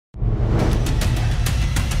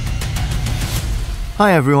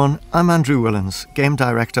Hi everyone, I'm Andrew Willans, Game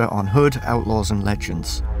Director on Hood, Outlaws and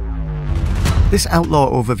Legends. This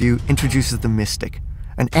Outlaw overview introduces the Mystic,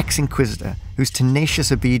 an ex-Inquisitor whose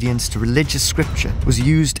tenacious obedience to religious scripture was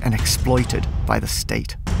used and exploited by the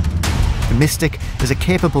state. The Mystic is a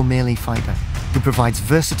capable melee fighter who provides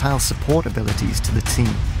versatile support abilities to the team,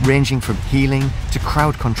 ranging from healing to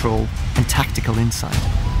crowd control and tactical insight.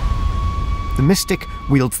 The Mystic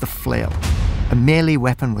wields the Flail, a melee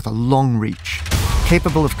weapon with a long reach,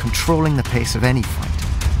 capable of controlling the pace of any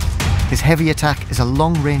fight. His heavy attack is a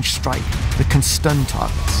long-range strike that can stun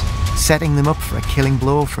targets, setting them up for a killing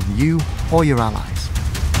blow from you or your allies.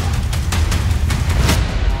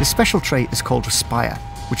 His special trait is called Respire,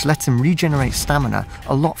 which lets him regenerate stamina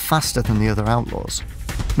a lot faster than the other outlaws,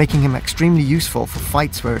 making him extremely useful for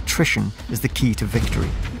fights where attrition is the key to victory.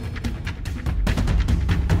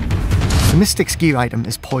 The Mystic's gear item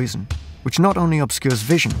is Poison, which not only obscures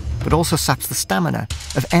vision, but also saps the stamina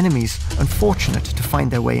of enemies unfortunate to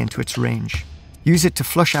find their way into its range. Use it to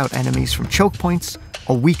flush out enemies from choke points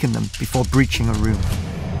or weaken them before breaching a room.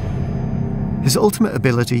 His ultimate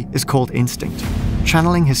ability is called Instinct.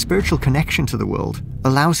 Channeling his spiritual connection to the world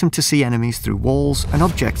allows him to see enemies through walls and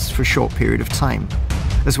objects for a short period of time,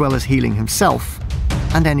 as well as healing himself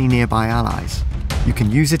and any nearby allies. You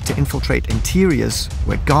can use it to infiltrate interiors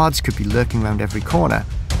where guards could be lurking around every corner,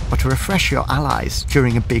 or to refresh your allies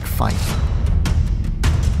during a big fight.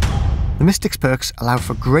 The Mystic's perks allow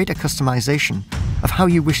for greater customization of how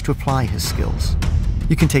you wish to apply his skills.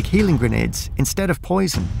 You can take healing grenades instead of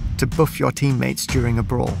poison to buff your teammates during a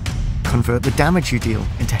brawl, convert the damage you deal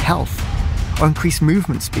into health, or increase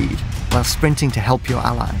movement speed while sprinting to help your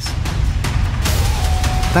allies.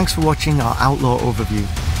 Thanks for watching our Outlaw overview,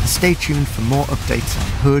 and stay tuned for more updates on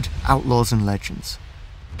Hood, Outlaws and Legends.